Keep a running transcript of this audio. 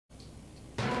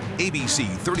ABC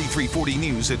 3340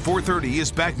 News at 4:30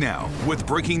 is back now with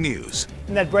breaking news.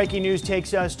 And that breaking news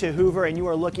takes us to Hoover, and you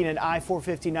are looking at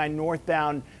I-459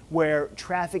 northbound, where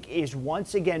traffic is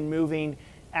once again moving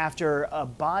after a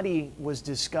body was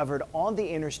discovered on the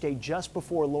interstate just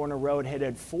before Lorna Rd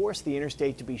had forced the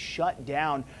interstate to be shut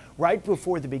down right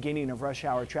before the beginning of rush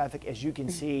hour traffic. As you can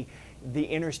see, the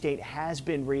interstate has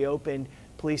been reopened.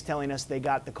 Police telling us they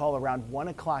got the call around 1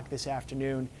 o'clock this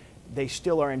afternoon. They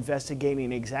still are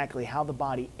investigating exactly how the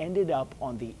body ended up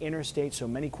on the interstate. So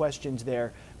many questions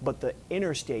there, but the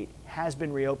interstate has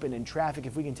been reopened in traffic.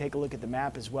 If we can take a look at the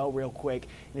map as well real quick.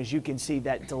 And as you can see,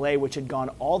 that delay, which had gone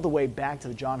all the way back to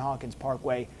the John Hawkins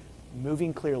Parkway,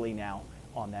 moving clearly now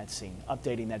on that scene.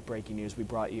 Updating that breaking news we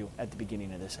brought you at the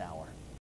beginning of this hour.